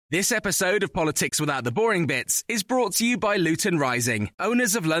This episode of Politics Without the Boring Bits is brought to you by Luton Rising,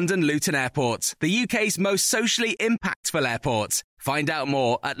 owners of London Luton Airport, the UK's most socially impactful airport. Find out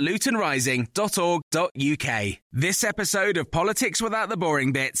more at lutonrising.org.uk. This episode of Politics Without the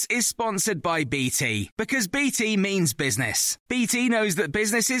Boring Bits is sponsored by BT, because BT means business. BT knows that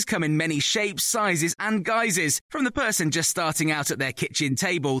businesses come in many shapes, sizes and guises, from the person just starting out at their kitchen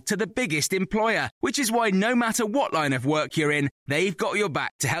table to the biggest employer, which is why no matter what line of work you're in, they've got your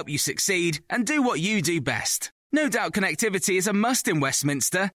back to help you succeed and do what you do best. No doubt connectivity is a must in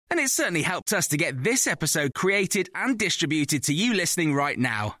Westminster, and it certainly helped us to get this episode created and distributed to you listening right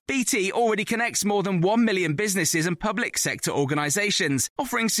now. BT already connects more than 1 million businesses and public sector organisations,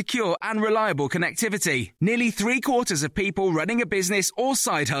 offering secure and reliable connectivity. Nearly 3/4 of people running a business or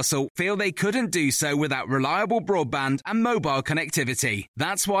side hustle feel they couldn't do so without reliable broadband and mobile connectivity.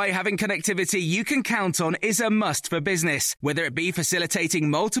 That's why having connectivity you can count on is a must for business, whether it be facilitating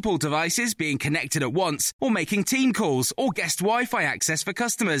multiple devices being connected at once or making team calls or guest Wi-Fi access for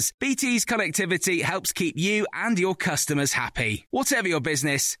customers. BT's connectivity helps keep you and your customers happy. Whatever your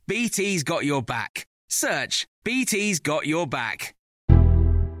business, BT's got your back. Search BT's got your back.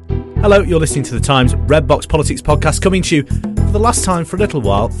 Hello, you're listening to The Times Red Box Politics podcast, coming to you for the last time for a little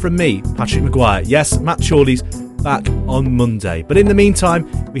while from me, Patrick Maguire. Yes, Matt Chorley's back on Monday. But in the meantime,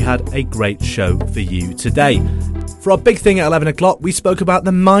 we had a great show for you today. For our big thing at 11 o'clock, we spoke about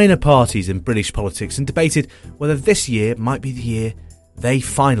the minor parties in British politics and debated whether this year might be the year they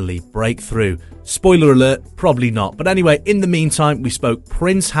finally break through. Spoiler alert, probably not. But anyway, in the meantime, we spoke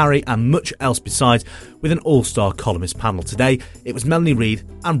Prince Harry and much else besides with an all-star columnist panel. Today, it was Melanie Reid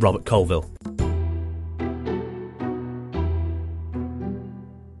and Robert Colville.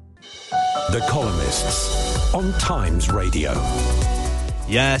 The Columnists on Times Radio.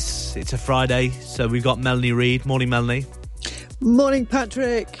 Yes, it's a Friday, so we've got Melanie Reid. Morning, Melanie. Morning,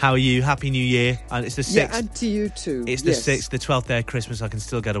 Patrick. How are you? Happy New Year. And it's the 6th. Yeah, and to you too. It's the 6th, the 12th day of Christmas. I can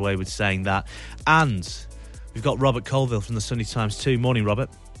still get away with saying that. And we've got Robert Colville from the Sunday Times too. Morning, Robert.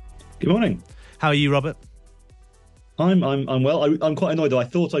 Good morning. How are you, Robert? I'm well. I'm quite annoyed though. I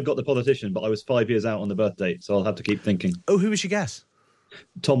thought I got the politician, but I was 5 years out on the birth date, so I'll have to keep thinking. Oh, who was your guess?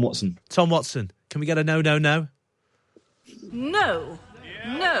 Tom Watson. Tom Watson. Can we get a no? No.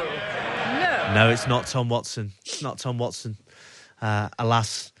 No, it's not Tom Watson. It's not Tom Watson.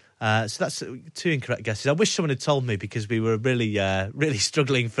 Alas. So that's two incorrect guesses. I wish someone had told me, because we were really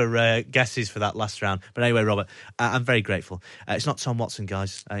struggling for guesses for that last round. But anyway, Robert, I'm very grateful. It's not Tom Watson,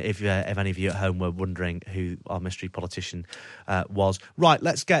 guys, if any of you at home were wondering who our mystery politician was. Right,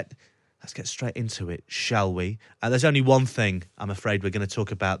 let's get straight into it, shall we? There's only one thing I'm afraid we're going to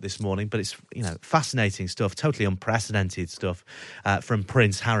talk about this morning, but it's fascinating stuff, totally unprecedented stuff from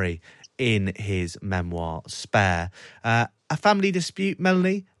Prince Harry in his memoir Spare. A family dispute,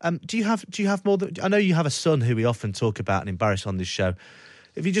 Melanie. Do you have more than? I know you have a son who we often talk about and embarrass on this show.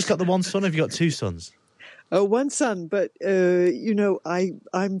 Have you just got the one son, or have you got two sons? Oh, one son, but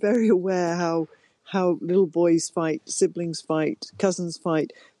I'm very aware how little boys fight, siblings fight, cousins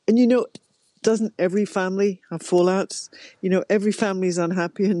fight. And doesn't every family have fallouts? Every family is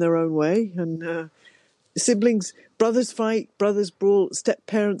unhappy in their own way. And siblings, brothers fight, brothers brawl,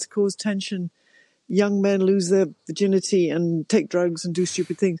 step-parents cause tension. Young men lose their virginity and take drugs and do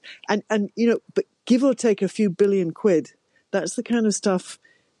stupid things. And but give or take a few billion quid, that's the kind of stuff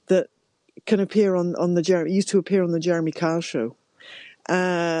that can appear on the Jeremy, used to appear on the Jeremy Kyle show.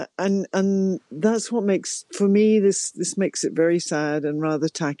 And that's what makes, for me, this makes it very sad and rather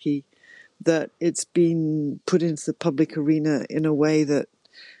tacky that it's been put into the public arena in a way that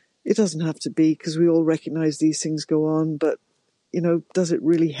it doesn't have to be, because we all recognise these things go on. But does it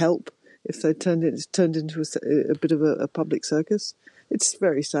really help if they're turned into a bit of a public circus? It's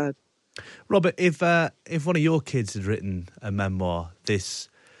very sad. Robert, if one of your kids had written a memoir this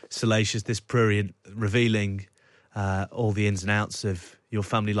salacious, this prurient, revealing all the ins and outs of your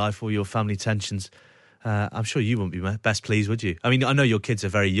family life or your family tensions, I'm sure you wouldn't be best pleased, would you? I mean, I know your kids are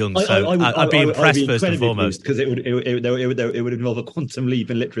very young, so I'd be impressed first and foremost. Because it would involve a quantum leap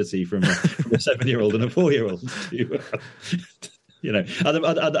in literacy from a 7-year-old and a 4-year-old.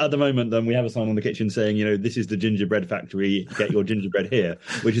 At the moment, we have a sign on the kitchen saying, this is the gingerbread factory, get your gingerbread here,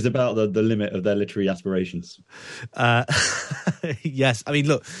 which is about the limit of their literary aspirations. Yes, I mean,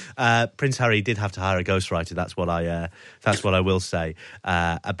 look, Prince Harry did have to hire a ghostwriter. That's what I will say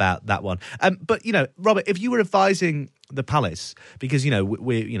about that one. But Robert, if you were advising the palace, because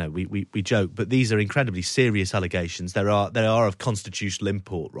we joke, but these are incredibly serious allegations. They are of constitutional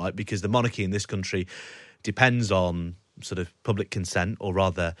import, right? Because the monarchy in this country depends on sort of public consent, or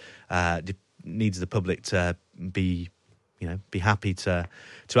rather needs the public to be be happy to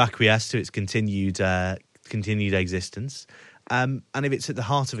acquiesce to its continued existence. And if it's at the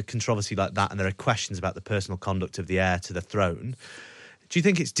heart of a controversy like that, and there are questions about the personal conduct of the heir to the throne, do you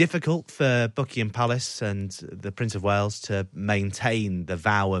think it's difficult for Buckingham Palace and the Prince of Wales to maintain the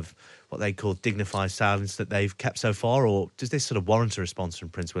vow of what they call dignified silence that they've kept so far, or does this sort of warrant a response from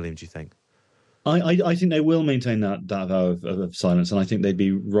Prince William, do you think? I think they will maintain that vow of silence, and I think they'd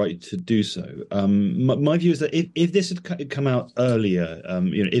be right to do so. My view is that if this had come out earlier,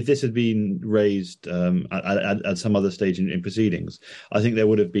 if this had been raised at some other stage in proceedings, I think there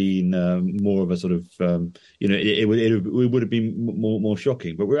would have been more of a sort of, it would have been more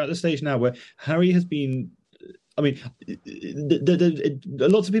shocking. But we're at the stage now where Harry has been. I mean,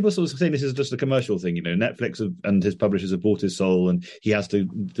 lots of people are sort of saying this is just a commercial thing. Netflix and his publishers have bought his soul, and he has to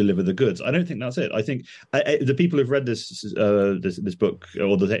deliver the goods. I don't think that's it. I think the people who've read this book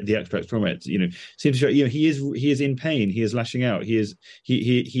or the extracts from it, seem to show he is in pain. He is lashing out. He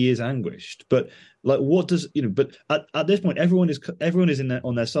is anguished. But what does But at this point, everyone is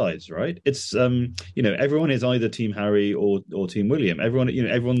on their sides, right? It's everyone is either Team Harry or Team William.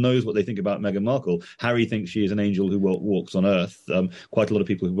 Everyone knows what they think about Meghan Markle. Harry thinks she is an angel who walks on earth. Quite a lot of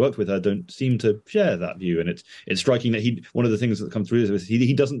people who worked with her don't seem to share that view, and it's striking that one of the things that comes through is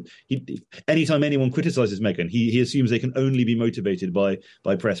he doesn't. Anytime anyone criticizes Meghan, he assumes they can only be motivated by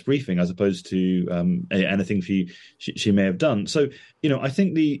press briefing as opposed to anything she may have done. So I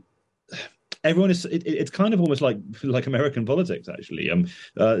think everyone is. It's kind of almost like American politics, actually.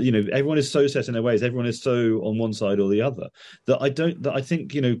 Everyone is so set in their ways. Everyone is so on one side or the other that I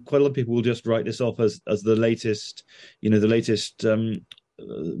think quite a lot of people will just write this off as the latest. In a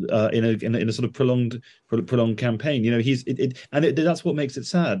sort of prolonged campaign. That's what makes it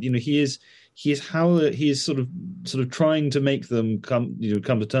sad. He is sort of trying to make them come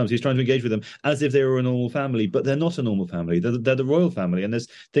to terms. He's trying to engage with them as if they were a normal family, but they're not a normal family. They're the royal family, and there's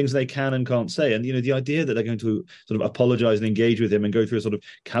things they can and can't say. And the idea that they're going to sort of apologise and engage with him and go through a sort of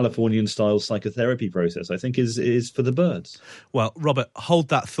Californian style psychotherapy process, I think is for the birds. Well, Robert, hold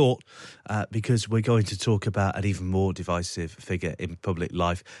that thought because we're going to talk about an even more divisive figure in public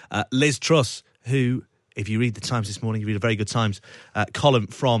life, Liz Truss, who, if you read the Times this morning, you read a very good Times column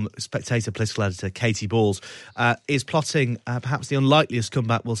from Spectator political editor Katy Balls, is plotting perhaps the unlikeliest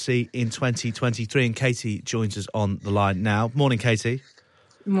comeback we'll see in 2023. And Katy joins us on the line now. Morning, Katy.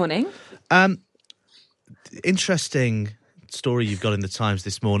 Morning. Interesting story you've got in the Times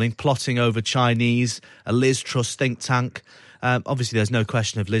this morning, plotting over Chinese, a Liz Truss think tank. Obviously, there's no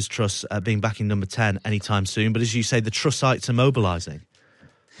question of Liz Truss being back in number 10 anytime soon, but as you say, the Trussites are mobilising.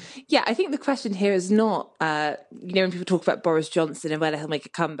 Yeah, I think the question here is not, when people talk about Boris Johnson and whether he'll make a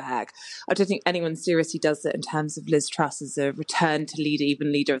comeback, I don't think anyone seriously does it in terms of Liz Truss as a return to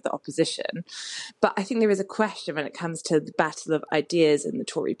leader of the opposition. But I think there is a question when it comes to the battle of ideas in the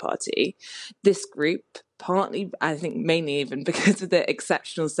Tory party. This group, partly, I think mainly even because of the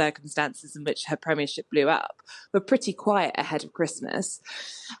exceptional circumstances in which her premiership blew up, were pretty quiet ahead of Christmas.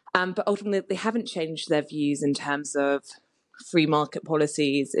 But ultimately, they haven't changed their views in terms of free market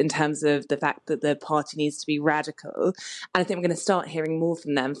policies, in terms of the fact that the party needs to be radical. And I think we're going to start hearing more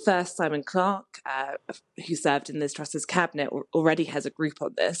from them. First, Simon Clarke, who served in Liz Truss's cabinet, already has a group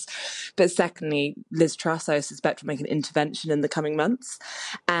on this. But secondly, Liz Truss, I suspect, will make an intervention in the coming months.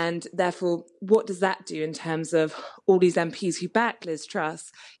 And therefore, what does that do in terms of all these MPs who back Liz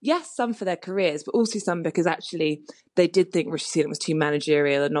Truss? Yes, some for their careers, but also some because actually they did think Rishi Sunak was too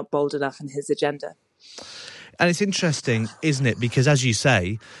managerial and not bold enough in his agenda. And it's interesting, isn't it? Because as you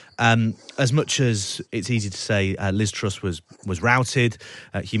say, as much as it's easy to say Liz Truss was routed,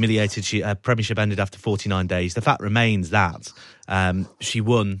 humiliated, her premiership ended after 49 days, the fact remains that she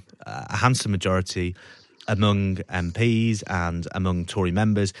won a handsome majority among MPs and among Tory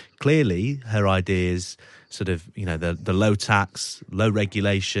members. Clearly, her ideas, sort of, the low tax, low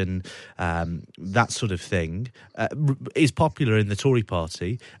regulation, that sort of thing, is popular in the Tory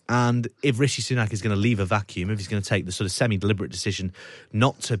party. And if Rishi Sunak is going to leave a vacuum, if he's going to take the sort of semi-deliberate decision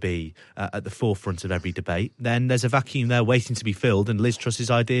not to be at the forefront of every debate, then there's a vacuum there waiting to be filled. And Liz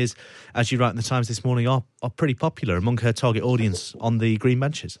Truss's ideas, as you write in the Times this morning, are pretty popular among her target audience on the Green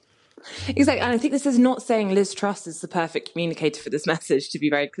benches. Exactly. And I think this is not saying Liz Truss is the perfect communicator for this message, to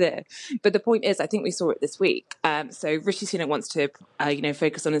be very clear. But the point is, I think we saw it this week. So Rishi Sunak wants to,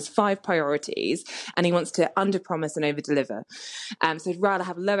 focus on his 5 priorities, and he wants to under-promise and over-deliver. So he'd rather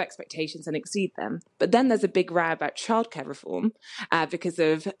have low expectations and exceed them. But then there's a big row about childcare reform because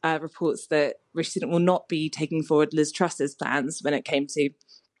of reports that Rishi Sunak will not be taking forward Liz Truss's plans when it came to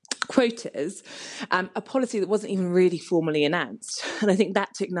quotas, a policy that wasn't even really formally announced. And I think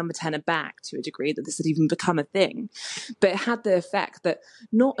that took Number 10 aback to a degree that this had even become a thing. But it had the effect that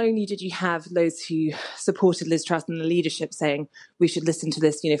not only did you have those who supported Liz Truss and the leadership saying we should listen to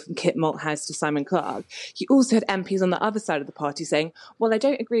this, from Kit Malthouse to Simon Clarke, you also had MPs on the other side of the party saying, well, I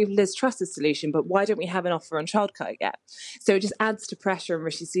don't agree with Liz Truss's solution, but why don't we have an offer on childcare yet? So it just adds to pressure on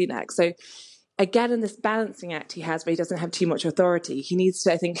Rishi Sunak. So again, in this balancing act he has where he doesn't have too much authority, he needs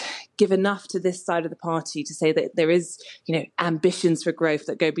to, I think, give enough to this side of the party to say that there is, ambitions for growth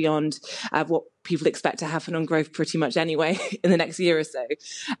that go beyond what people expect to happen on growth pretty much anyway in the next year or so,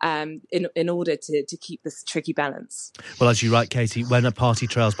 in order to keep this tricky balance. Well, as you write, Katie, when a party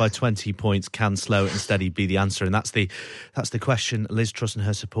trails by 20 points, can slow and steady be the answer? And that's the question Liz Truss and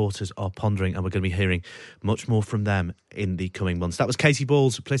her supporters are pondering, and we're going to be hearing much more from them in the coming months. That was Katie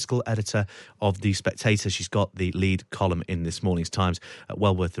Balls, political editor of The Spectator. She's got the lead column in this morning's Times.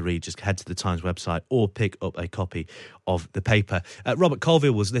 Well worth the read. Just head to the Times website or pick up a copy of the paper. Robert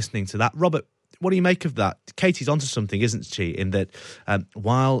Colville was listening to that. Robert, what do you make of that? Katie's onto something, isn't she, in that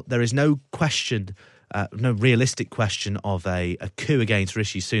while there is no question, no realistic question of a coup against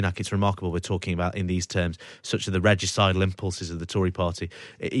Rishi Sunak, it's remarkable we're talking about in these terms, such are the regicidal impulses of the Tory party,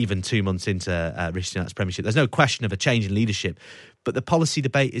 even 2 months into Rishi Sunak's premiership. There's no question of a change in leadership, but the policy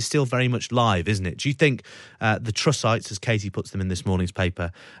debate is still very much live, isn't it? Do you think the Trussites, as Katie puts them in this morning's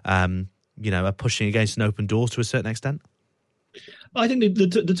paper, are pushing against an open door to a certain extent? I think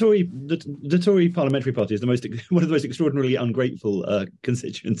the Tory parliamentary party is one of the most extraordinarily ungrateful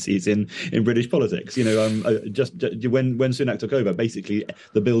constituencies in British politics. Just when Sunak took over, basically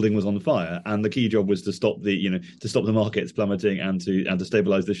the building was on fire, and the key job was to stop the markets plummeting and to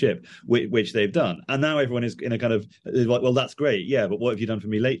stabilise the ship, which they've done. And now everyone is in a kind of like, well, that's great, yeah, but what have you done for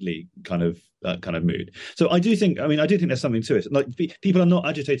me lately? Kind of mood. So I do think there's something to it. Like, people are not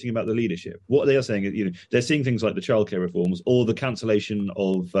agitating about the leadership. What they are saying is, they're seeing things like the childcare reforms or the cancellation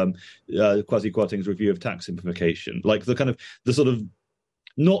of Kwasi Kwarteng's review of tax simplification, like not the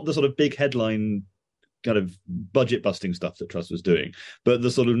sort of big headline kind of budget busting stuff that Truss was doing, but the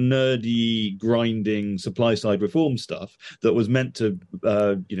sort of nerdy, grinding supply side reform stuff that was meant to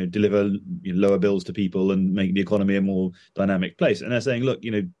deliver lower bills to people and make the economy a more dynamic place. And they're saying, look,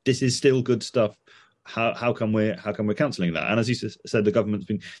 this is still good stuff. How come we're cancelling that? And as you said, the government's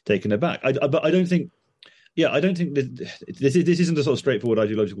been taken aback. But I don't think that this isn't a sort of straightforward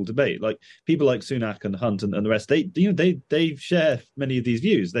ideological debate. Like, people like Sunak and Hunt and the rest, they share many of these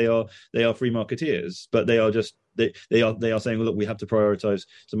views. They are free marketeers, but they are saying, well, look, we have to prioritise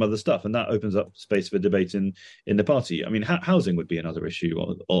some other stuff, and that opens up space for debate in the party. I mean, housing would be another issue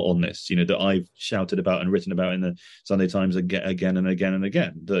on this, that I've shouted about and written about in the Sunday Times again and again and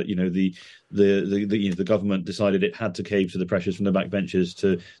again. That the government decided it had to cave to the pressures from the backbenchers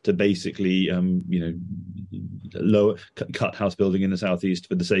to basically cut house building in the southeast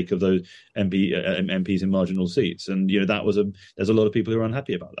for the sake of those MPs in marginal seats, and there's a lot of people who are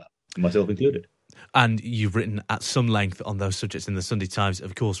unhappy about that, myself included. And you've written at some length on those subjects in the Sunday Times,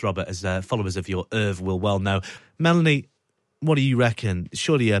 of course, Robert, as followers of your oeuvre will well know. Melanie, what do you reckon?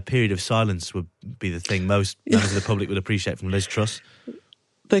 Surely a period of silence would be the thing most members of the public would appreciate from Liz Truss.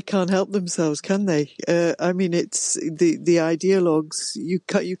 They can't help themselves, can they? It's the ideologues. You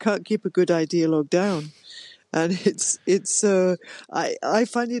can't keep a good ideologue down, and I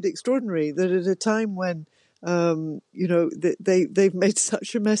find it extraordinary that at a time when they've made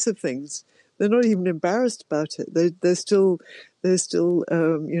such a mess of things, they're not even embarrassed about it. They're still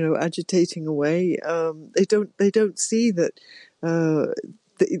agitating away. They don't see that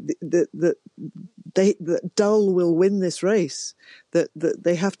that dull will win this race. That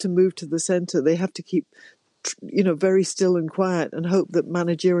they have to move to the centre. They have to keep very still and quiet and hope that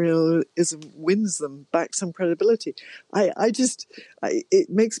managerialism wins them back some credibility. It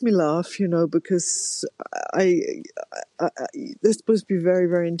makes me laugh, because they're supposed to be very,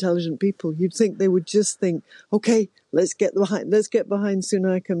 very intelligent people. You'd think they would just think, okay, let's get behind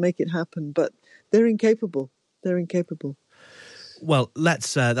Sunak and make it happen. But they're incapable. Well,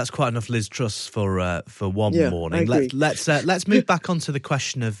 that's quite enough Liz Truss for one morning. I agree. Let's move back onto the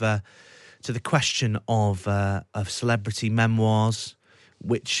question of celebrity memoirs,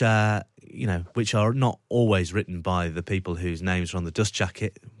 which are not always written by the people whose names are on the dust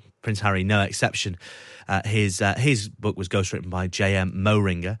jacket. Prince Harry, no exception. His book was ghostwritten by J.M.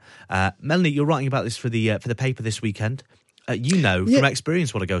 Moehringer. Melanie, you're writing about this for the paper this weekend. From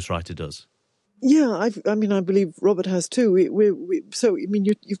experience what a ghostwriter does. Yeah, I mean, I believe Robert has too. So, I mean,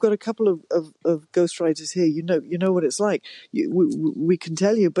 you've got a couple of ghostwriters here. You know what it's like. We can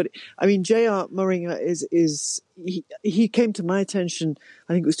tell you, but I mean, J.R. Moehringer he came to my attention.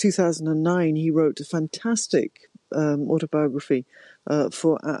 I think it was 2009. He wrote a fantastic autobiography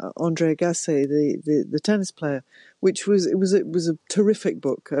for Andre Agassi, the tennis player, which was a terrific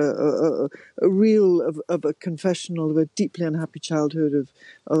book, a real of a confessional of a deeply unhappy childhood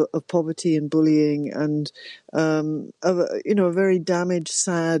of poverty and bullying, and of a very damaged,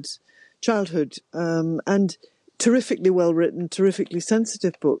 sad childhood, and terrifically well written, terrifically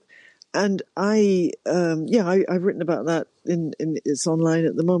sensitive book. And I've written about that it's online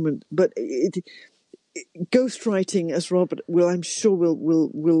at the moment, but ghostwriting, as Robert I'm sure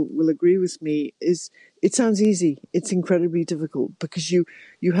will agree with me, it sounds easy. It's incredibly difficult because you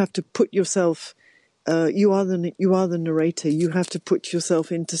have to put yourself. You are the narrator. You have to put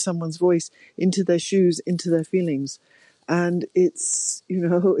yourself into someone's voice, into their shoes, into their feelings, and it's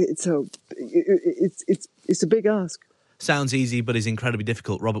a big ask. Sounds easy, but is incredibly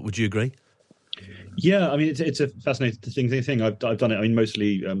difficult. Robert, would you agree? Yeah, I mean, it's a fascinating thing. I've done it. I mean,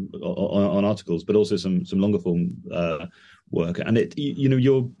 mostly on articles, but also some longer form work. And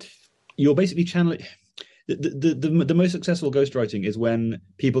you're basically channeling. The most successful ghostwriting is when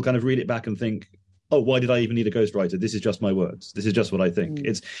people kind of read it back and think, oh, why did I even need a ghostwriter? This is just my words. This is just what I think.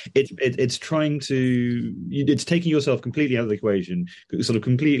 It's trying to, it's taking yourself completely out of the equation, sort of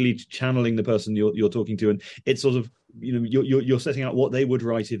completely channeling the person you're talking to, and it's sort of, you're setting out what they would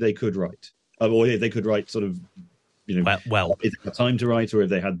write if they could write, or if they could write sort of, well, if they had time to write, or if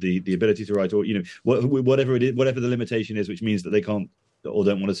they had the ability to write, or whatever it is, whatever the limitation is, which means that they can't or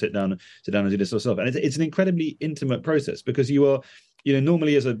don't want to sit down and do this sort of stuff. And it's an incredibly intimate process because you are.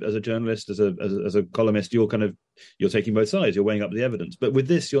 Normally as a journalist, as a columnist, you're taking both sides. You're weighing up the evidence. But with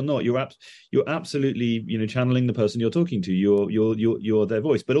this, you're not. You're absolutely channeling the person you're talking to. You're their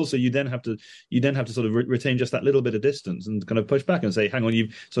voice. But also you then have to sort of retain just that little bit of distance and kind of push back and say, hang on,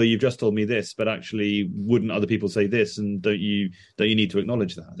 you've just told me this, but actually, wouldn't other people say this? And don't you need to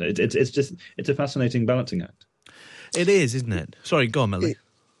acknowledge that? It's a fascinating balancing act. It is, isn't it? Sorry, go on, Melanie.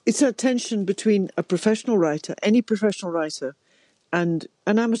 It's that tension between a professional writer, any professional writer, and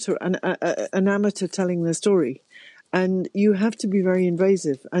an amateur telling their story, and you have to be very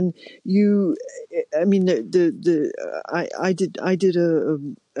invasive. And I did a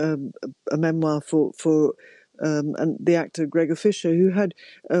memoir for and the actor Gregor Fisher, who had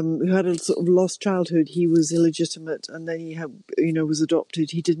a sort of lost childhood. He was illegitimate, and then he was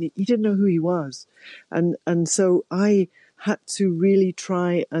adopted. He didn't know who he was, and so I had to really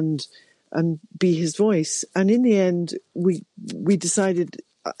try and be his voice. And in the end, we decided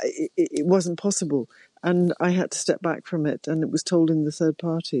it wasn't possible, and I had to step back from it. And it was told in the third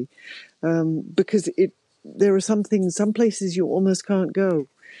party because there are some places you almost can't go.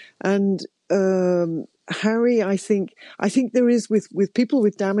 And Harry, I think there is with people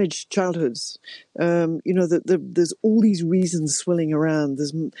with damaged childhoods. That there's all these reasons swirling around.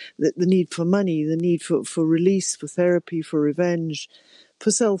 There's the need for money, the need for release, for therapy, for revenge,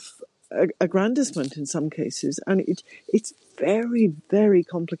 for self-aggrandizement in some cases, and it's very, very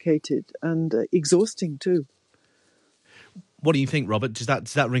complicated and exhausting too. What do you think, Robert? Does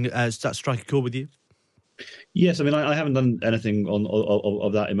that ring? Does that strike a chord with you? Yes, I mean I haven't done anything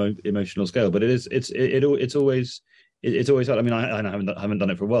of that emotional scale, but it's always hard. I mean I haven't done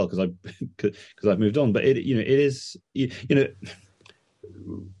it for a while because I've moved on, but it is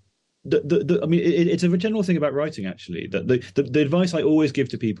I mean, it's a general thing about writing. Actually, that the advice I always give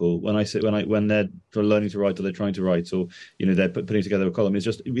to people when they're learning to write or they're trying to write or they're putting together a column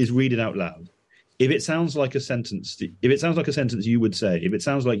is read it out loud. If it sounds like a sentence you would say, if it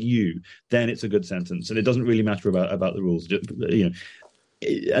sounds like you, then it's a good sentence, and it doesn't really matter about the rules.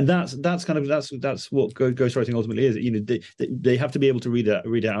 And that's what ghostwriting ultimately is. They have to be able to read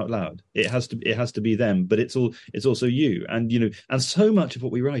it out loud. It has to be them, but it's also you. And and so much of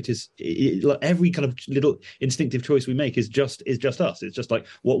what we write is like every kind of little instinctive choice we make is just us. It's just like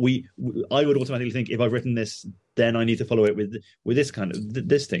I would automatically think, if I've written this, then I need to follow it with this kind of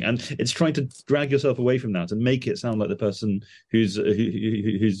this thing. And it's trying to drag yourself away from that and make it sound like the person whose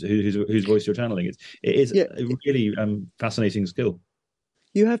voice you're channeling. It is a really fascinating skill.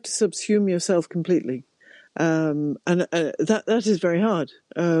 You have to subsume yourself completely, and that is very hard.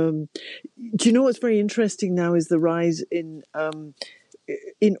 Do you know what's very interesting now is the rise in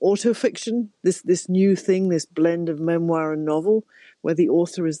autofiction, this new thing, this blend of memoir and novel, where the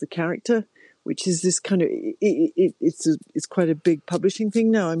author is the character, which is this kind of it's quite a big publishing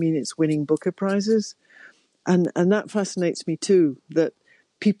thing now. I mean, it's winning Booker prizes, and that fascinates me too. That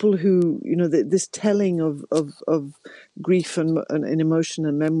people who, this telling of grief and emotion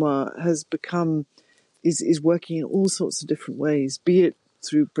and memoir has become, is working in all sorts of different ways, be it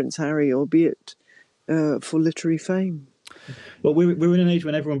through Prince Harry or be it for literary fame. Well, we're in an age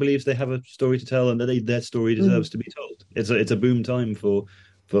when everyone believes they have a story to tell and that their story deserves to be told. It's a boom time for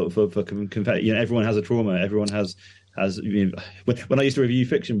everyone has a trauma. Everyone has when I used to review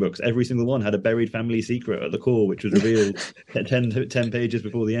fiction books, every single one had a buried family secret at the core, which was revealed 10 pages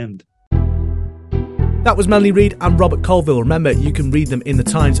before the end. That was Manly Reid and Robert Colville. Remember, you can read them in the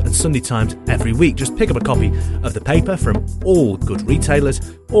Times and Sunday Times every week. Just pick up a copy of the paper from all good retailers,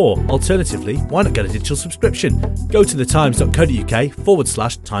 or alternatively, why not get a digital subscription? Go to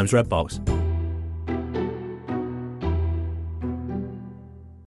thetimes.co.uk/Times Red Box.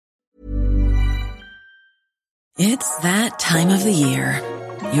 It's that time of the year.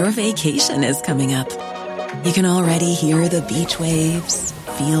 Your vacation is coming up. You can already hear the beach waves,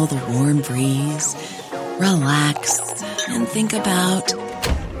 feel the warm breeze, relax, and think about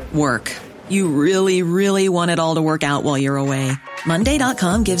work. You really, really want it all to work out while you're away.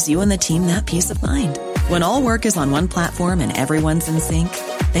 Monday.com gives you and the team that peace of mind. When all work is on one platform and everyone's in sync,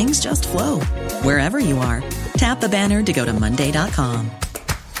 things just flow. Wherever you are, tap the banner to go to Monday.com.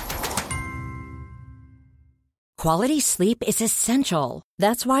 Quality sleep is essential.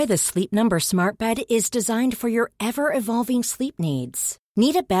 That's why the Sleep Number Smart Bed is designed for your ever-evolving sleep needs.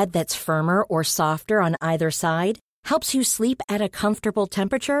 Need a bed that's firmer or softer on either side? Helps you sleep at a comfortable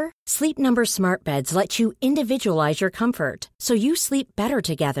temperature? Sleep Number Smart Beds let you individualize your comfort, so you sleep better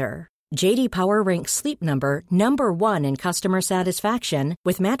together. J.D. Power ranks Sleep Number number 1 in customer satisfaction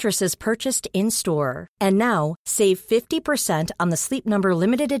with mattresses purchased in-store. And now, save 50% on the Sleep Number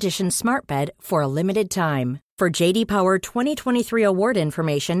Limited Edition Smart Bed for a limited time. For J.D. Power 2023 award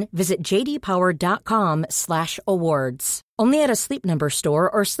information, visit jdpower.com/awards. Only at a Sleep Number store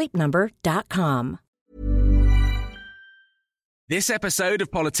or sleepnumber.com. This episode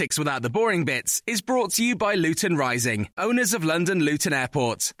of Politics Without the Boring Bits is brought to you by Luton Rising, owners of London Luton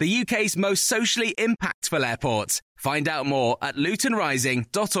Airport, the UK's most socially impactful airport. Find out more at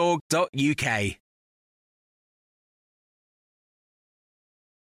lutonrising.org.uk.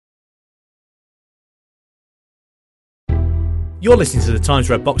 You're listening to the Times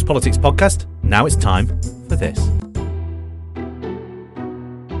Red Box Politics podcast. Now it's time for this.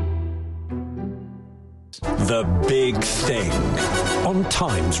 The Big Thing on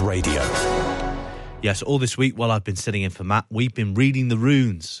Times Radio. Yes, all this week while I've been sitting in for Matt, we've been reading the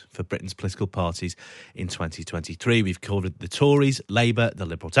runes for Britain's political parties in 2023. We've covered the Tories, Labour, the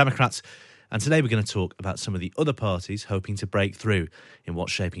Liberal Democrats, and today we're going to talk about some of the other parties hoping to break through in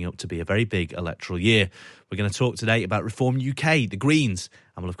what's shaping up to be a very big electoral year. We're going to talk today about Reform UK, the Greens,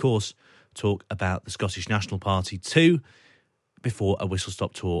 and we'll of course talk about the Scottish National Party too, before a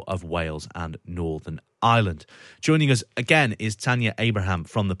whistle-stop tour of Wales and Northern Ireland. Joining us again is Tanya Abraham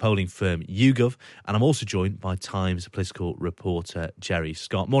from the polling firm YouGov, and I'm also joined by Times political reporter Jerry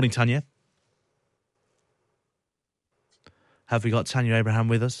Scott. Morning, Tanya. Have we got Tanya Abraham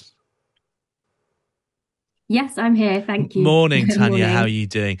with us? Yes, I'm here. Thank you. Morning, Tanya. Morning. How are you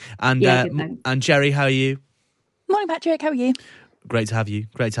doing? And good, thanks. and Jerry, how are you? Morning, Patrick. How are you? Great to have you.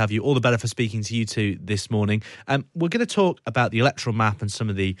 Great to have you. All the better for speaking to you two this morning. We're going to talk about the electoral map and some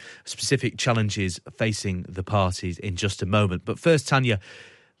of the specific challenges facing the parties in just a moment. But first, Tanya,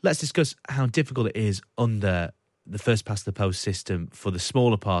 let's discuss how difficult it is under the first past the post system for the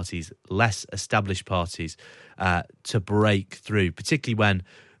smaller parties, less established parties, to break through, particularly when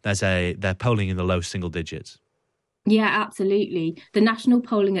they're polling in the low single digits. Yeah, absolutely. The national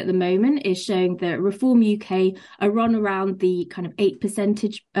polling at the moment is showing that Reform UK are on around the kind of 8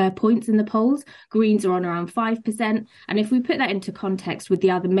 percentage points in the polls. Greens are on around 5%. And if we put that into context with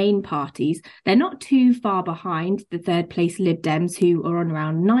the other main parties, they're not too far behind the third place Lib Dems, who are on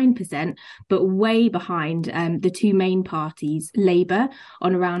around 9%, but way behind the two main parties, Labour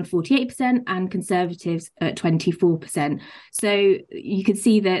on around 48% and Conservatives at 24%. So you can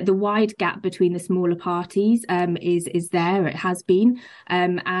see that the wide gap between the smaller parties is there. It has been.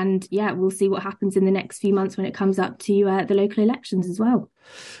 And yeah, we'll see what happens in the next few months when it comes up to the local elections as well.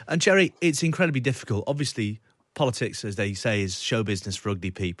 And Jerry, it's incredibly difficult. Obviously, politics, as they say, is show business for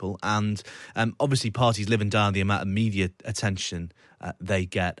ugly people. And obviously parties live and die on the amount of media attention they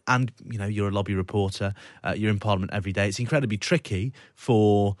get. And, you know, you're a lobby reporter, you're in Parliament every day. It's incredibly tricky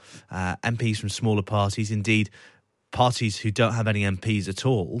for MPs from smaller parties, indeed parties who don't have any MPs at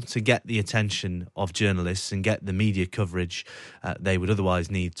all, to get the attention of journalists and get the media coverage they would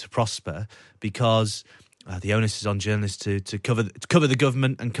otherwise need to prosper, because the onus is on journalists to cover the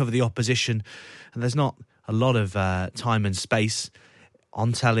government and cover the opposition, and there's not a lot of time and space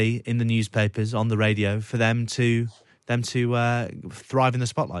on telly, in the newspapers, on the radio, for them to thrive in the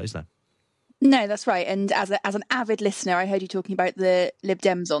spotlight, is there? No, that's right. And as an avid listener, I heard you talking about the Lib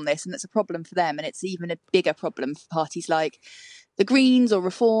Dems on this, and it's a problem for them. And it's even a bigger problem for parties like the Greens or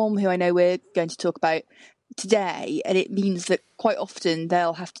Reform, who I know we're going to talk about today. And it means that quite often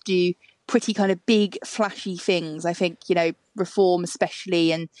they'll have to do pretty kind of big, flashy things. I think, Reform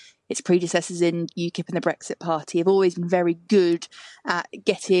especially, and its predecessors in UKIP and the Brexit Party, have always been very good at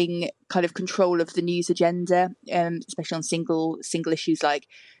getting kind of control of the news agenda, especially on single issues like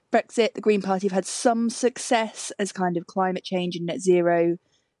Brexit. The Green Party have had some success as kind of climate change and net zero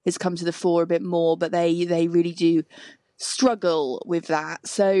has come to the fore a bit more, but they really do struggle with that.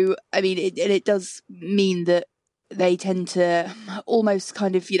 So, I mean, it does mean that they tend to almost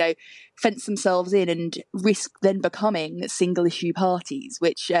kind of, fence themselves in and risk then becoming single issue parties,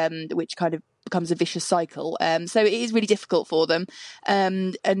 which kind of becomes a vicious cycle. So it is really difficult for them.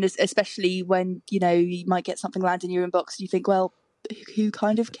 And especially when, you might get something land in your inbox and you think, well, who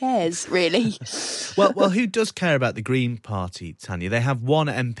kind of cares, really? Well, who does care about the Green Party, Tanya? They have one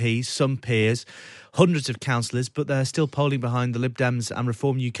MP, some peers, hundreds of councillors, but they're still polling behind the Lib Dems and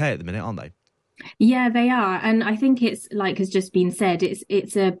Reform UK at the minute, aren't they? Yeah, they are. And I think it's, like has just been said,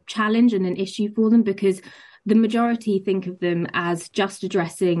 it's a challenge and an issue for them because the majority think of them as just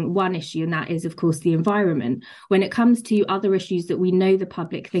addressing one issue, and that is, of course, the environment. When it comes to other issues that we know the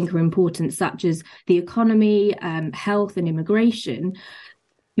public think are important, such as the economy, health and immigration,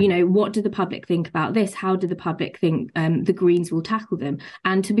 what do the public think about this? How do the public think the Greens will tackle them?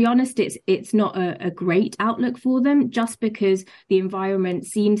 And to be honest, it's not a great outlook for them, just because the environment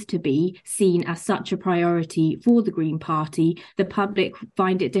seems to be seen as such a priority for the Green Party. The public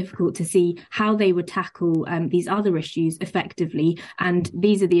find it difficult to see how they would tackle these other issues effectively. And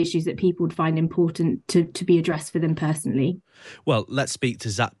these are the issues that people would find important to be addressed for them personally. Well, let's speak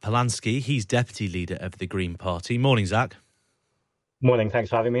to Zach Polanski. He's deputy leader of the Green Party. Morning, Zach. Morning, thanks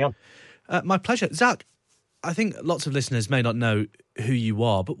for having me on. My pleasure. Zach, I think lots of listeners may not know who you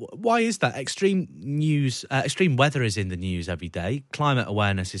are, but why is that? Extreme weather is in the news every day. Climate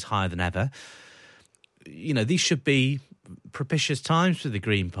awareness is higher than ever. These should be propitious times for the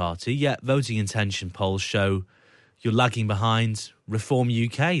Green Party, yet voting intention polls show you're lagging behind Reform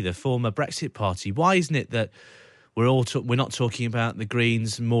UK, the former Brexit Party. Why isn't it that we're not talking about the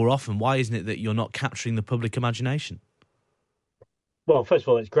Greens more often? Why isn't it that you're not capturing the public imagination? Well, first of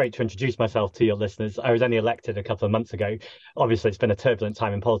all, it's great to introduce myself to your listeners. I was only elected a couple of months ago. Obviously, it's been a turbulent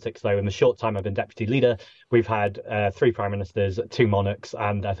time in politics, though. In the short time I've been deputy leader, we've had 3 prime ministers, 2 monarchs,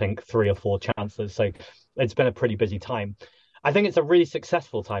 and I think 3 or 4 chancellors. So it's been a pretty busy time. I think it's a really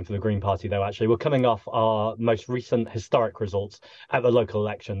successful time for the Green Party, though, actually. We're coming off our most recent historic results at the local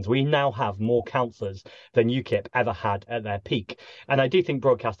elections. We now have more councillors than UKIP ever had at their peak. And I do think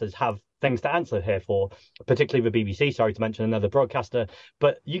broadcasters have things to answer here for, particularly the BBC, sorry to mention another broadcaster,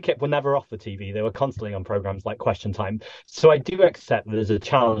 but UKIP were never off the TV. They were constantly on programmes like Question Time. So I do accept that there's a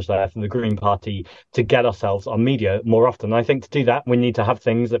challenge there for the Green Party to get ourselves on media more often. I think to do that, we need to have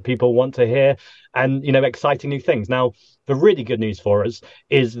things that people want to hear and, exciting new things. Now, the really good news for us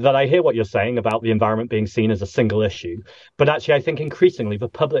is that I hear what you're saying about the environment being seen as a single issue, but actually I think increasingly the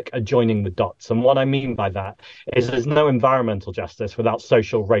public are joining the dots. And what I mean by that is there's no environmental justice without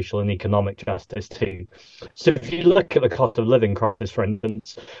social, racial and economic justice too. So if you look at the cost of living crisis, for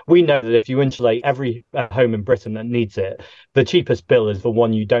instance, we know that if you insulate every home in Britain that needs it, the cheapest bill is the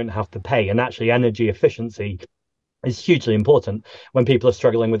one you don't have to pay. And actually energy efficiency is hugely important when people are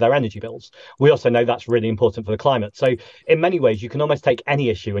struggling with their energy bills. We also know that's really important for the climate. So in many ways, you can almost take any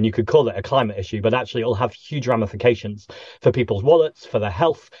issue and you could call it a climate issue, but actually it'll have huge ramifications for people's wallets, for their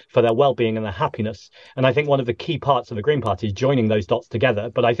health, for their well-being and their happiness. And I think one of the key parts of the Green Party is joining those dots together.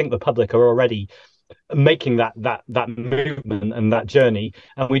 But I think the public are already making that movement and that journey.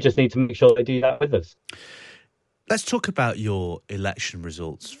 And we just need to make sure they do that with us. Let's talk about your election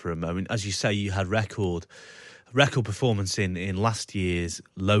results for a moment. As you say, you had record performance in last year's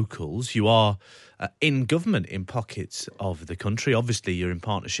locals. You are in government in pockets of the country. Obviously, you're in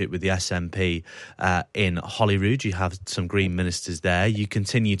partnership with the SNP in Holyrood. You have some Green ministers there. You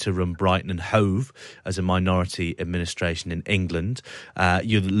continue to run Brighton and Hove as a minority administration in England.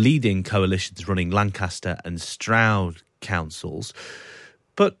 You're leading coalitions running Lancaster and Stroud councils.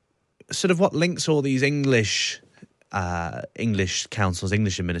 But sort of what links all these English councils,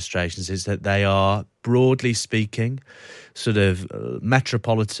 English administrations, is that they are, broadly speaking, sort of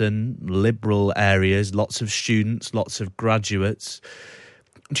metropolitan, liberal areas, lots of students, lots of graduates.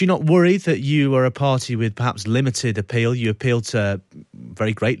 Do you not worry that you are a party with perhaps limited appeal? You appeal to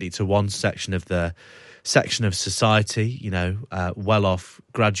very greatly to one section of the section of society, well-off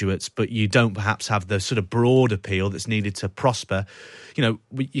graduates, but you don't perhaps have the sort of broad appeal that's needed to prosper.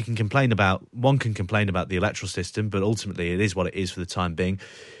 One can complain about the electoral system, but ultimately it is what it is for the time being.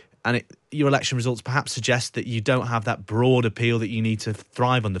 And your election results perhaps suggest that you don't have that broad appeal that you need to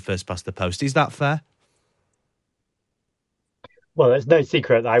thrive on the first past the post. Is that fair? Well, there's no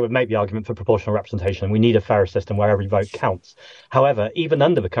secret that I would make the argument for proportional representation. We need a fairer system where every vote counts. However, even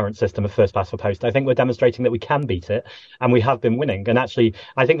under the current system of first past the post, I think we're demonstrating that we can beat it, and we have been winning. And actually,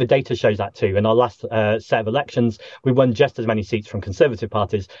 I think the data shows that too. In our last set of elections, we won just as many seats from Conservative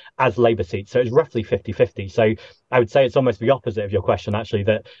parties as Labour seats. So it's roughly 50-50. So I would say it's almost the opposite of your question, actually,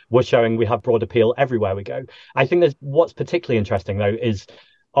 that we're showing we have broad appeal everywhere we go. I think what's particularly interesting, though, is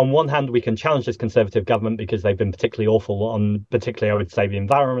on one hand, we can challenge this Conservative government because they've been particularly awful on, particularly, I would say, the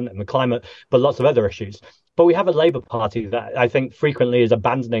environment and the climate, but lots of other issues. But we have a Labour Party that I think frequently is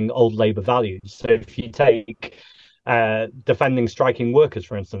abandoning old Labour values. So if you take defending striking workers,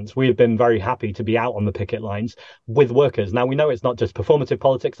 for instance, we have been very happy to be out on the picket lines with workers. Now, we know it's not just performative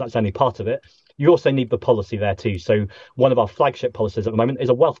politics, that's only part of it. You also need the policy there too. So one of our flagship policies at the moment is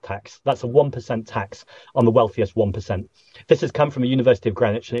a wealth tax. That's a 1% tax on the wealthiest 1%. This has come from the University of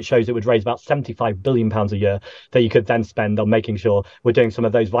Greenwich, and it shows it would raise about £75 billion a year that you could then spend on making sure we're doing some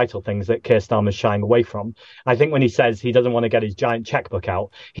of those vital things that Keir Starmer's shying away from. I think when he says he doesn't want to get his giant checkbook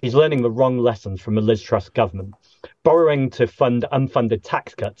out, he's learning the wrong lessons from the Liz Truss government. Borrowing to fund unfunded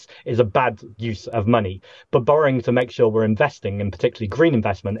tax cuts is a bad use of money, but borrowing to make sure we're investing, and particularly green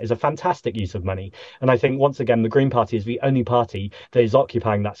investment, is a fantastic use of money. And I think, once again, the Green Party is the only party that is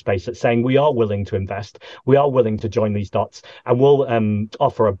occupying that space, that's saying we are willing to invest, we are willing to join these dots, and we'll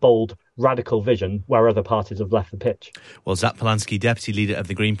offer a bold, radical vision where other parties have left the pitch. Well, Zach Polanski, Deputy Leader of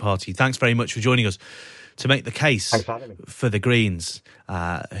the Green Party, thanks very much for joining us to make the case for the Greens,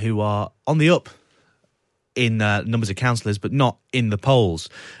 who are on the up in numbers of councillors, but not in the polls.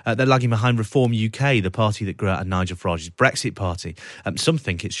 They're lagging behind Reform UK, the party that grew out of Nigel Farage's Brexit party. Some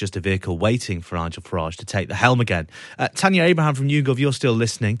think it's just a vehicle waiting for Nigel Farage to take the helm again. Tanya Abraham from YouGov, you're still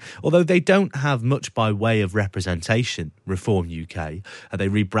listening. Although they don't have much by way of representation, Reform UK, they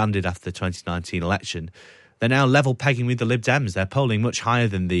rebranded after the 2019 election. They're now level pegging with the Lib Dems. They're polling much higher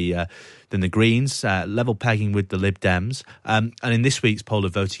than the Greens, level pegging with the Lib Dems. And in this week's poll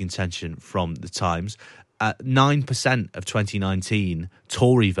of voting intention from The Times, 9% of 2019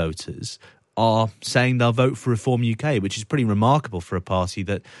 Tory voters are saying they'll vote for Reform UK, which is pretty remarkable for a party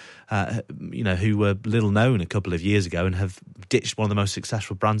that, who were little known a couple of years ago and have ditched one of the most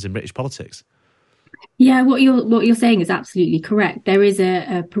successful brands in British politics. Yeah, what you're saying is absolutely correct. There is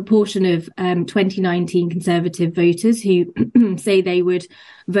a proportion of 2019 Conservative voters who say they would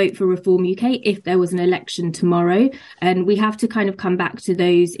vote for Reform UK if there was an election tomorrow. And we have to kind of come back to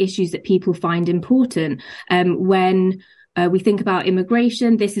those issues that people find important. When we think about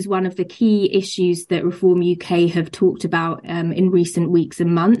immigration, this is one of the key issues that Reform UK have talked about in recent weeks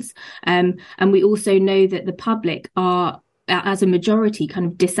and months. And we also know that the public are, as a majority, kind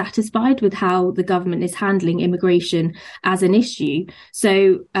of dissatisfied with how the government is handling immigration as an issue.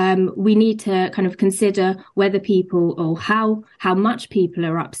 So we need to kind of consider whether people, or how much people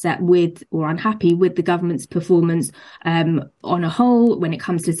are upset with or unhappy with the government's performance on a whole when it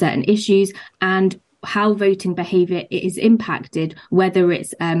comes to certain issues, and how voting behaviour is impacted, whether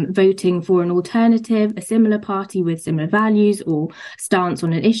it's voting for an alternative, a similar party with similar values or stance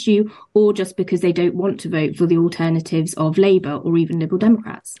on an issue, or just because they don't want to vote for the alternatives of Labour or even Liberal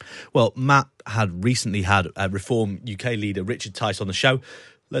Democrats. Well, Matt had recently had Reform UK leader Richard Tice on the show.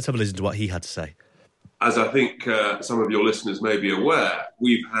 Let's have a listen to what he had to say. As I think some of your listeners may be aware,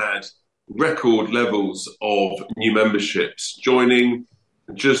 we've had record levels of new memberships joining.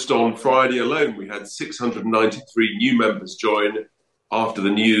 Just on Friday alone, we had 693 new members join after the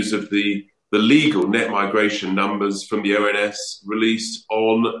news of the legal net migration numbers from the ONS released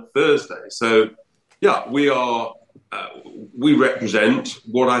on Thursday. So, yeah, we represent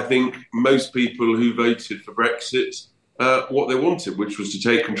what I think most people who voted for Brexit, what they wanted, which was to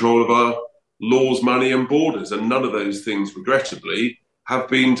take control of our laws, money and borders. And none of those things, regrettably, have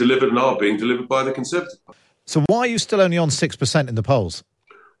been delivered and are being delivered by the Conservative Party. So why are you still only on 6% in the polls?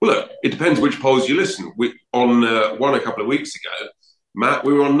 Well, look, it depends which polls you listen. On one a couple of weeks ago, Matt,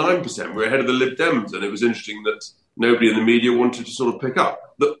 we were on 9%. We're ahead of the Lib Dems, and it was interesting that nobody in the media wanted to sort of pick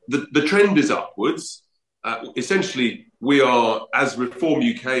up. The trend is upwards. Essentially, we are, as Reform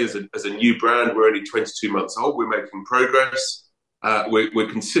UK, as a new brand, we're only 22 months old. We're making progress. We're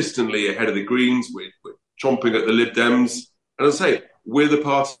consistently ahead of the Greens. We're chomping at the Lib Dems. And as I say, we're the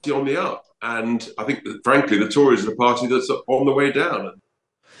party on the up. And I think that, frankly, the Tories are the party that's on the way down.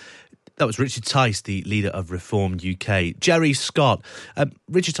 That was Richard Tice, the leader of Reform UK. Gerry Scott.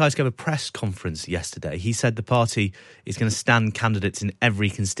 Richard Tice gave a press conference yesterday. He said the party is going to stand candidates in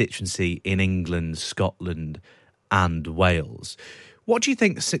every constituency in England, Scotland and Wales. What do you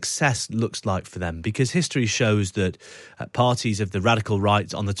think success looks like for them? Because history shows that parties of the radical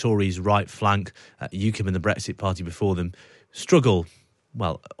right on the Tories' right flank, UKIP and the Brexit Party before them, struggle,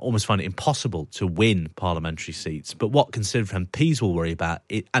 well, almost find it impossible to win parliamentary seats. But what Conservative MPs will worry about,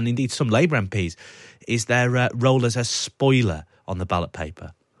 and indeed some Labour MPs, is their role as a spoiler on the ballot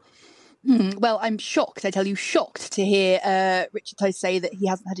paper. Well, I'm shocked, I tell you, shocked to hear Richard Tice say that he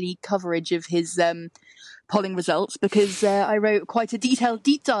hasn't had any coverage of his polling results, because I wrote quite a detailed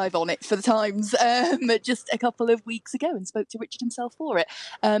deep dive on it for the Times just a couple of weeks ago and spoke to Richard himself for it.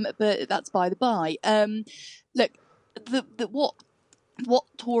 But that's by the by. Look, what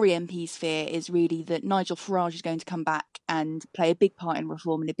Tory MPs fear is really that Nigel Farage is going to come back and play a big part in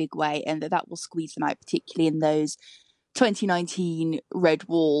reform in a big way, and that will squeeze them out, particularly in those 2019 Red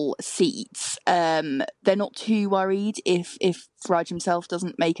Wall seats. They're not too worried if Farage himself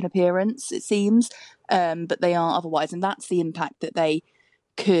doesn't make an appearance, it seems, but they are otherwise, and that's the impact that they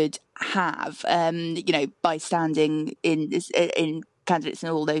could have, by standing in candidates in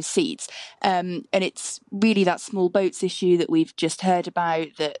all those seats. And it's really that small boats issue that we've just heard about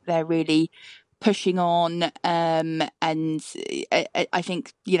that they're really pushing on. And I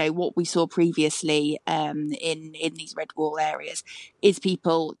think, what we saw previously in these Red Wall areas is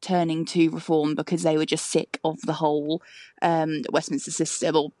people turning to reform because they were just sick of the whole Westminster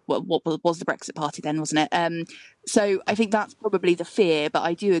system, or what was the Brexit Party then, wasn't it? So I think that's probably the fear, but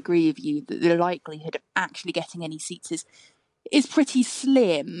I do agree with you that the likelihood of actually getting any seats is pretty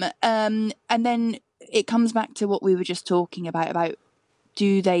slim. And then it comes back to what we were just talking about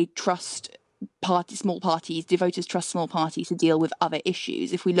do they trust small parties? Do voters trust small parties to deal with other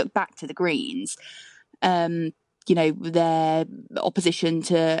issues? If we look back to the Greens, their opposition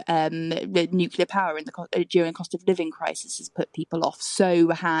to nuclear power during the cost of living crisis has put people off. So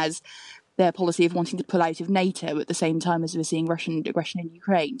has their policy of wanting to pull out of NATO at the same time as we're seeing Russian aggression in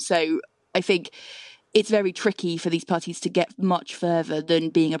Ukraine. So I think it's very tricky for these parties to get much further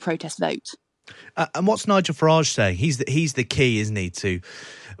than being a protest vote. And what's Nigel Farage saying? He's the key, isn't he, to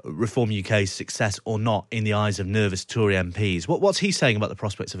Reform UK's success or not in the eyes of nervous Tory MPs. What's he saying about the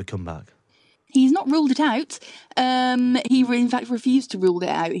prospects of a comeback? He's not ruled it out. He, in fact, refused to rule it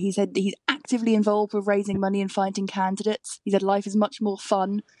out. He said that he's actively involved with raising money and finding candidates. He said life is much more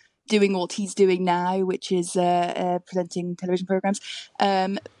fun doing what he's doing now, which is presenting television programmes.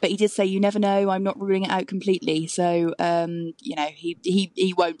 But he did say, you never know, I'm not ruling it out completely. So,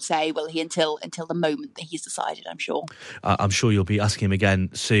 he won't say, until the moment that he's decided, I'm sure. I'm sure you'll be asking him again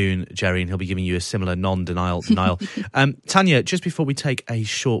soon, Gerry, and he'll be giving you a similar non-denial denial. Tanya, just before we take a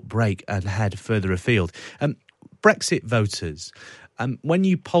short break and head further afield, Brexit voters, when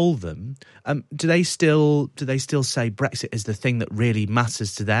you poll them, do they still say Brexit is the thing that really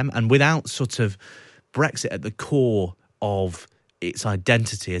matters to them? And without sort of Brexit at the core of its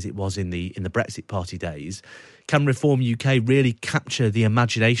identity as it was in the Brexit Party days, can Reform UK really capture the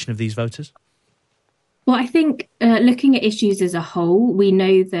imagination of these voters? Well, I think looking at issues as a whole, we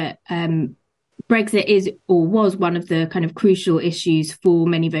know that Brexit is or was one of the kind of crucial issues for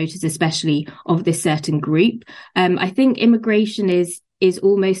many voters, especially of this certain group. I think immigration is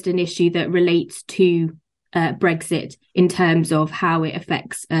almost an issue that relates to Brexit in terms of how it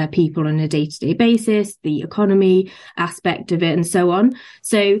affects people on a day-to-day basis, the economy aspect of it, and so on.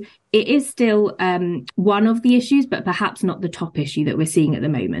 So it is still one of the issues, but perhaps not the top issue that we're seeing at the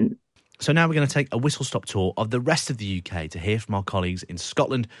moment. So now we're going to take a whistle-stop tour of the rest of the UK to hear from our colleagues in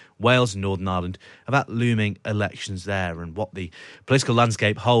Scotland, Wales and Northern Ireland about looming elections there and what the political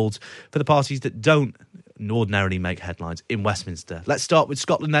landscape holds for the parties that don't ordinarily make headlines in Westminster. Let's start with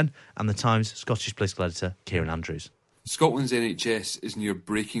Scotland then, and the Times Scottish political editor, Kieran Andrews. Scotland's NHS is near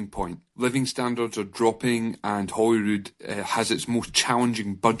breaking point. Living standards are dropping and Holyrood has its most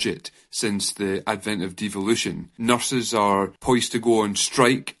challenging budget since the advent of devolution. Nurses are poised to go on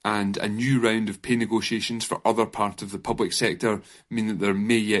strike and a new round of pay negotiations for other parts of the public sector mean that there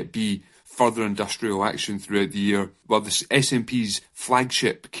may yet be further industrial action throughout the year, while the SNP's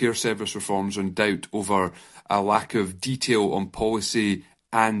flagship care service reforms are in doubt over a lack of detail on policy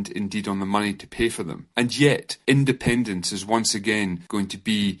and indeed on the money to pay for them. And yet, independence is once again going to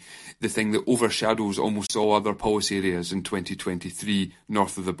be the thing that overshadows almost all other policy areas in 2023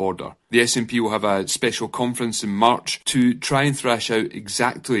 north of the border. The SNP will have a special conference in March to try and thrash out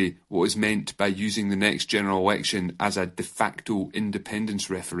exactly what is meant by using the next general election as a de facto independence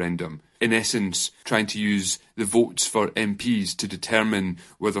referendum. in essence, trying to use the votes for MPs to determine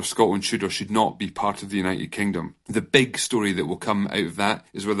whether Scotland should or should not be part of the United Kingdom. The big story that will come out of that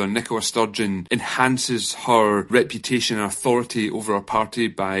is whether Nicola Sturgeon enhances her reputation and authority over her party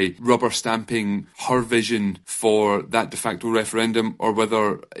by rubber stamping her vision for that de facto referendum, or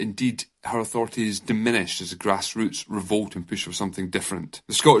whether indeed her authority is diminished as a grassroots revolt and push for something different.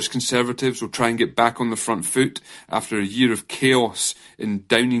 The Scottish Conservatives will try and get back on the front foot after a year of chaos in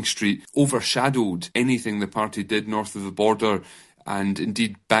Downing Street overshadowed anything the party did north of the border, and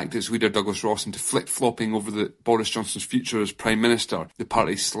indeed backed its leader Douglas Ross into flip-flopping over Boris Johnson's future as Prime Minister. The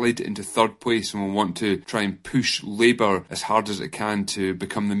party slid into third place and will want to try and push Labour as hard as it can to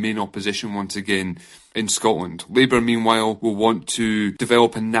become the main opposition once again in Scotland. Labour, meanwhile, will want to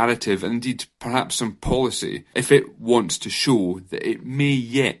develop a narrative and indeed perhaps some policy if it wants to show that it may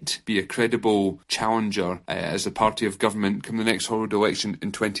yet be a credible challenger as a party of government come the next Holroyd election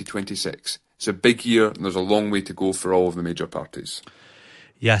in 2026. It's a big year and there's a long way to go for all of the major parties.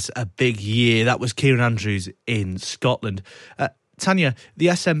 Yes, a big year. That was Kieran Andrews in Scotland. Tanya, the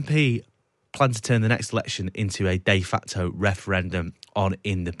SNP plan to turn the next election into a de facto referendum on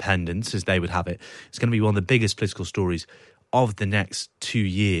independence, as they would have it. It's going to be one of the biggest political stories of the next 2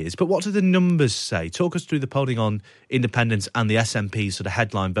 years. But what do the numbers say? Talk us through the polling on independence and the SNP's sort of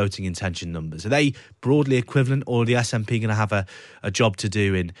headline voting intention numbers. Are they broadly equivalent, or are the SNP going to have a job to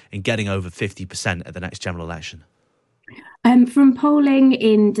do in getting over 50% at the next general election? From polling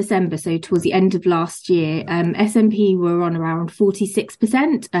in December, so towards the end of last year, SNP were on around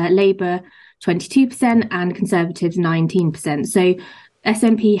 46%, Labour 22% and Conservatives 19%. So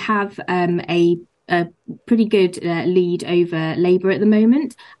SNP have a pretty good lead over Labour at the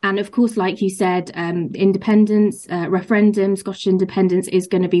moment. And of course, like you said, independence, referendum, Scottish independence is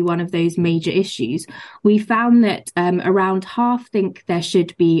going to be one of those major issues. We found that around half think there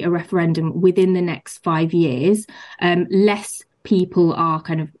should be a referendum within the next 5 years. Less people are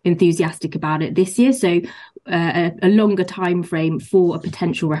kind of enthusiastic about it this year. So a longer time frame for a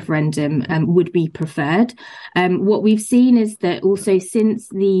potential referendum would be preferred. What we've seen is that also since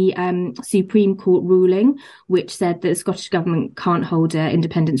the Supreme Court ruling, which said that the Scottish Government can't hold an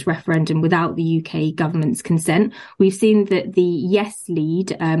independence referendum without the UK Government's consent, we've seen that the yes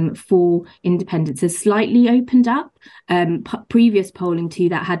lead for independence has slightly opened up. Previous polling to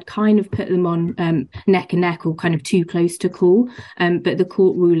that had kind of put them on neck and neck, or kind of too close to call, but the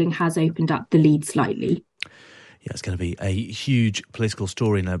court ruling has opened up the lead slightly. Yeah, it's going to be a huge political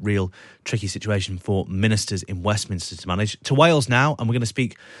story and a real tricky situation for ministers in Westminster to manage. To Wales now, and we're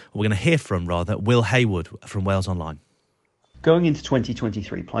going to hear from Will Haywood from Wales Online. Going into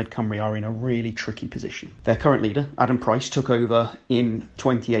 2023, Plaid Cymru are in a really tricky position. Their current leader, Adam Price, took over in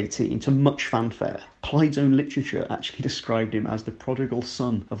 2018 to much fanfare. Plaid's own literature actually described him as the prodigal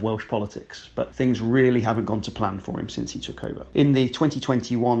son of Welsh politics, but things really haven't gone to plan for him since he took over. In the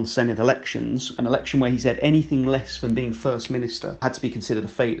 2021 Senedd elections, an election where he said anything less than being First Minister had to be considered a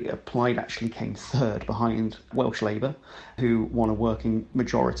failure, Plaid actually came third behind Welsh Labour, who won a working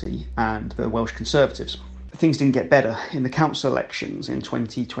majority, and the Welsh Conservatives. Things didn't get better in the council elections in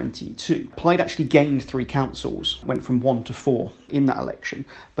 2022. Plaid actually gained 3 councils, went from 1 to 4 in that election,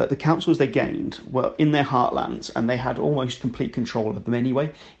 but the councils they gained were in their heartlands and they had almost complete control of them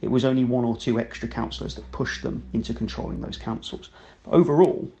anyway. It was only 1 or 2 extra councillors that pushed them into controlling those councils. But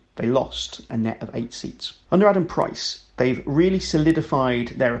overall, they lost a net of 8 seats. Under Adam Price, they've really solidified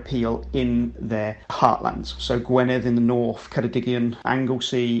their appeal in their heartlands. So Gwynedd in the north, Ceredigion,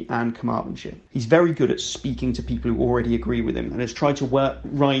 Anglesey and Carmarthenshire. He's very good at speaking to people who already agree with him and has tried to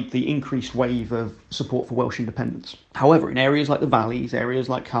ride the increased wave of support for Welsh independence. However, in areas like the Valleys, areas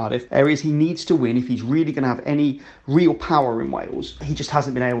like Cardiff, areas he needs to win if he's really going to have any real power in Wales, he just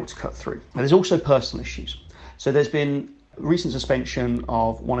hasn't been able to cut through. Now, there's also personal issues. So there's been recent suspension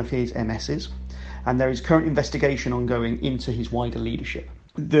of one of his MSs, and there is current investigation ongoing into his wider leadership.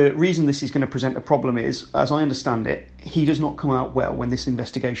 The reason this is going to present a problem is, as I understand it, he does not come out well when this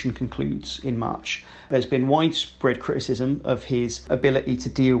investigation concludes in March. There's been widespread criticism of his ability to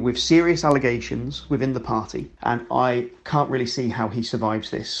deal with serious allegations within the party, and I can't really see how he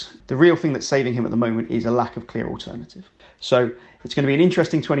survives this. The real thing that's saving him at the moment is a lack of clear alternative. So it's going to be an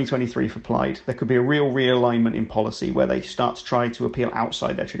interesting 2023 for Plaid. There could be a real realignment in policy where they start to try to appeal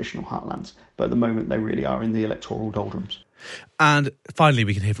outside their traditional heartlands. But at the moment, they really are in the electoral doldrums. And finally,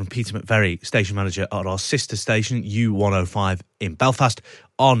 we can hear from Peter McVerry, station manager at our sister station, U105 in Belfast,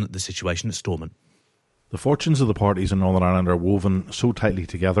 on the situation at Stormont. The fortunes of the parties in Northern Ireland are woven so tightly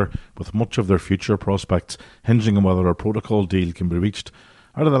together, with much of their future prospects hinging on whether a protocol deal can be reached.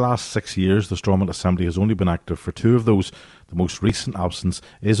 Out of the last 6 years, the Stormont Assembly has only been active for 2 of those. The most recent absence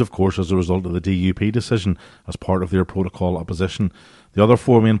is, of course, as a result of the DUP decision as part of their protocol opposition. The other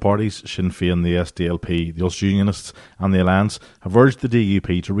four main parties, Sinn Féin, the SDLP, the Ulster Unionists and the Alliance, have urged the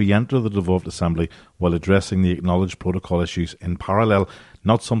DUP to re-enter the devolved assembly while addressing the acknowledged protocol issues in parallel,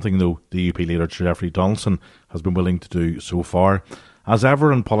 not something, though, DUP leader Jeffrey Donaldson has been willing to do so far. As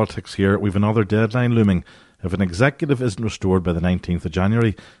ever in politics here, we've another deadline looming. If an executive isn't restored by the 19th of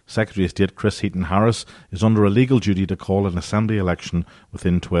January, Secretary of State Chris Heaton-Harris is under a legal duty to call an assembly election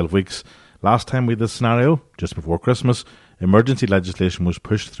within 12 weeks. Last time we had this scenario, just before Christmas, emergency legislation was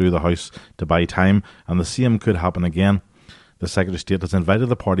pushed through the House to buy time, and the same could happen again. The Secretary of State has invited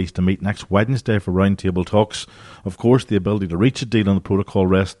the parties to meet next Wednesday for roundtable talks. Of course, the ability to reach a deal on the protocol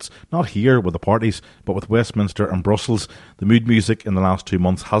rests not here with the parties, but with Westminster and Brussels. The mood music in the last 2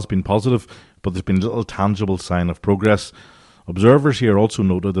 months has been positive, but there's been little tangible sign of progress. Observers here also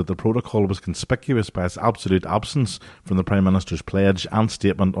noted that the protocol was conspicuous by its absolute absence from the Prime Minister's pledge and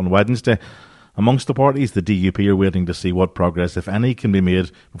statement on Wednesday. Amongst the parties, the DUP are waiting to see what progress, if any, can be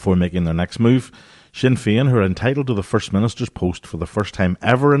made before making their next move. Sinn Féin, who are entitled to the First Minister's post for the first time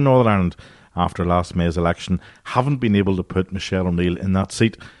ever in Northern Ireland after last May's election, haven't been able to put Michelle O'Neill in that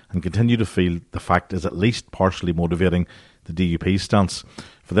seat and continue to feel the fact is at least partially motivating the DUP's stance.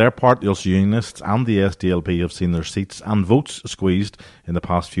 For their part, the Ulster Unionists and the SDLP have seen their seats and votes squeezed in the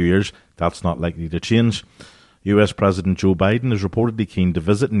past few years. That's not likely to change. US President Joe Biden is reportedly keen to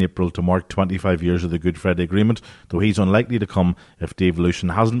visit in April to mark 25 years of the Good Friday Agreement, though he's unlikely to come if devolution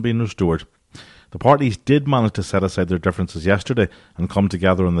hasn't been restored. The parties did manage to set aside their differences yesterday and come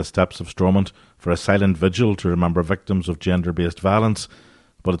together on the steps of Stormont for a silent vigil to remember victims of gender-based violence.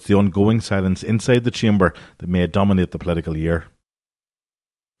 But it's the ongoing silence inside the chamber that may dominate the political year.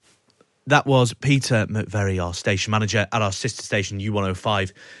 That was Peter McVerry, our station manager at our sister station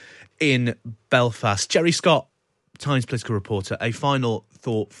U105 in Belfast. Jerry Scott, Times political reporter, a final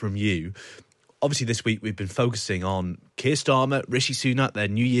thought from you. Obviously, this week we've been focusing on Keir Starmer, Rishi Sunak, their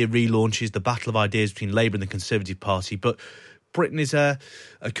New Year relaunches, the battle of ideas between Labour and the Conservative Party. But Britain is a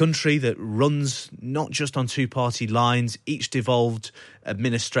country that runs not just on two-party lines. Each devolved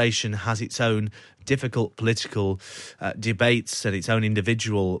administration has its own difficult political debates and its own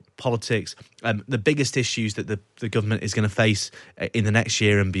individual politics. The biggest issues that the government is going to face in the next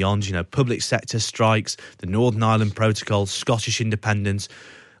year and beyond, public sector strikes, the Northern Ireland Protocol, Scottish independence,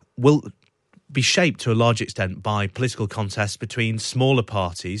 will be shaped to a large extent by political contests between smaller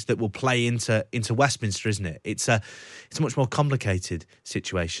parties that will play into Westminster, isn't it? It's a much more complicated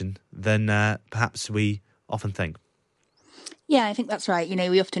situation than perhaps we often think. Yeah, I think that's right.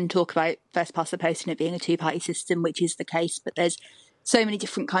 We often talk about first past the post and it being a two-party system, which is the case, but there's so many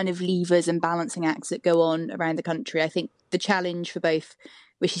different kind of levers and balancing acts that go on around the country. I think the challenge for both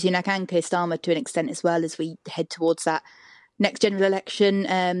Rishi Sunak and Keir Starmer to an extent as well as we head towards that next general election,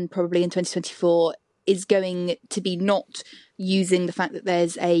 probably in 2024, is going to be not using the fact that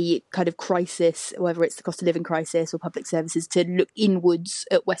there's a kind of crisis, whether it's the cost of living crisis or public services, to look inwards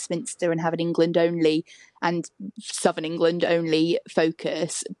at Westminster and have an England only and Southern England only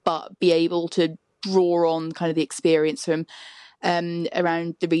focus, but be able to draw on kind of the experience from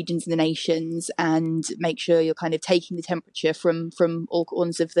around the regions and the nations and make sure you're kind of taking the temperature from all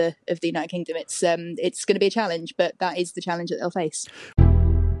corners of the United Kingdom. It's going to be a challenge, but that is the challenge that they'll face.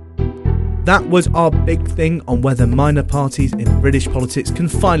 That was our big thing on whether minor parties in British politics can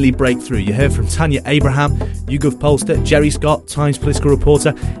finally break through. You heard from Tanya Abraham, YouGov pollster, Jerry Scott, Times political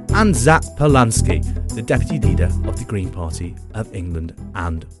reporter, and Zach Polanski, the deputy leader of the Green Party of England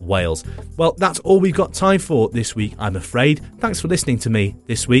and Wales. Well, that's all we've got time for this week, I'm afraid. Thanks for listening to me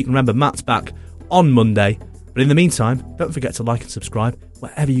this week. Remember, Matt's back on Monday. But in the meantime, don't forget to like and subscribe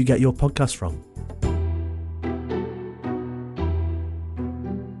wherever you get your podcasts from.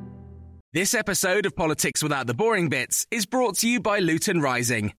 This episode of Politics Without the Boring Bits is brought to you by Luton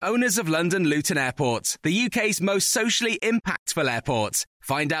Rising, owners of London Luton Airport, the UK's most socially impactful airport.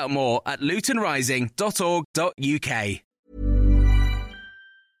 Find out more at lutonrising.org.uk.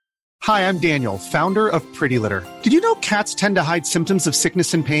 Hi, I'm Daniel, founder of Pretty Litter. Did you know cats tend to hide symptoms of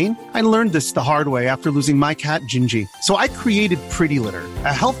sickness and pain? I learned this the hard way after losing my cat, Gingy. So I created Pretty Litter,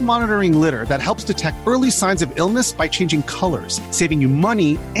 a health monitoring litter that helps detect early signs of illness by changing colors, saving you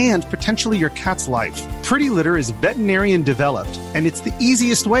money and potentially your cat's life. Pretty Litter is veterinarian developed, and it's the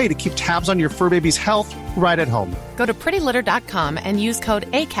easiest way to keep tabs on your fur baby's health right at home. Go to prettylitter.com and use code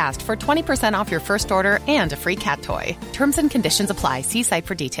ACAST for 20% off your first order and a free cat toy. Terms and conditions apply. See site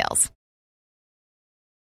for details.